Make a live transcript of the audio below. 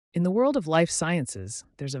In the world of life sciences,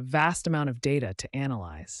 there's a vast amount of data to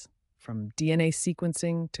analyze. From DNA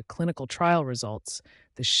sequencing to clinical trial results,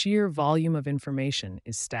 the sheer volume of information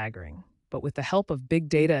is staggering. But with the help of big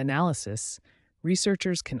data analysis,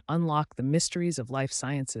 researchers can unlock the mysteries of life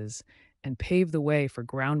sciences and pave the way for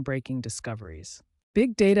groundbreaking discoveries.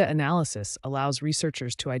 Big data analysis allows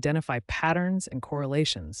researchers to identify patterns and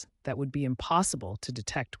correlations that would be impossible to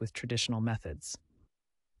detect with traditional methods.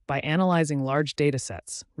 By analyzing large data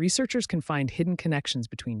sets, researchers can find hidden connections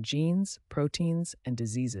between genes, proteins, and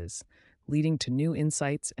diseases, leading to new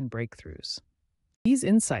insights and breakthroughs. These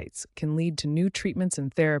insights can lead to new treatments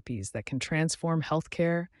and therapies that can transform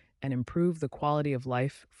healthcare and improve the quality of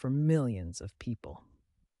life for millions of people.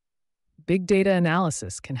 Big data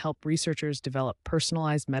analysis can help researchers develop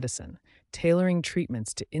personalized medicine, tailoring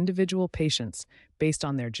treatments to individual patients based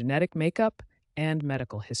on their genetic makeup and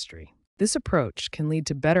medical history. This approach can lead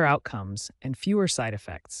to better outcomes and fewer side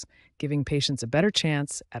effects, giving patients a better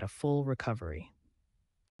chance at a full recovery.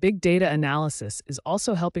 Big data analysis is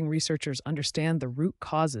also helping researchers understand the root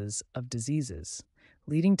causes of diseases,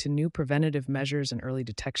 leading to new preventative measures and early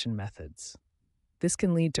detection methods. This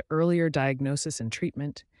can lead to earlier diagnosis and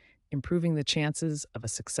treatment, improving the chances of a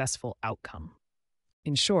successful outcome.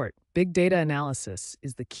 In short, big data analysis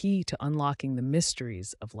is the key to unlocking the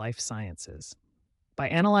mysteries of life sciences. By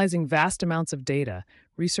analyzing vast amounts of data,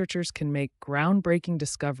 researchers can make groundbreaking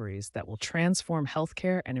discoveries that will transform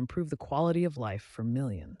healthcare and improve the quality of life for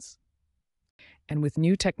millions. And with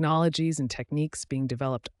new technologies and techniques being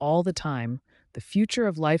developed all the time, the future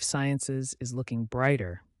of life sciences is looking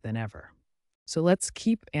brighter than ever. So let's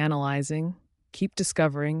keep analyzing, keep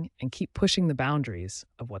discovering, and keep pushing the boundaries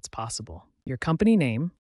of what's possible. Your company name,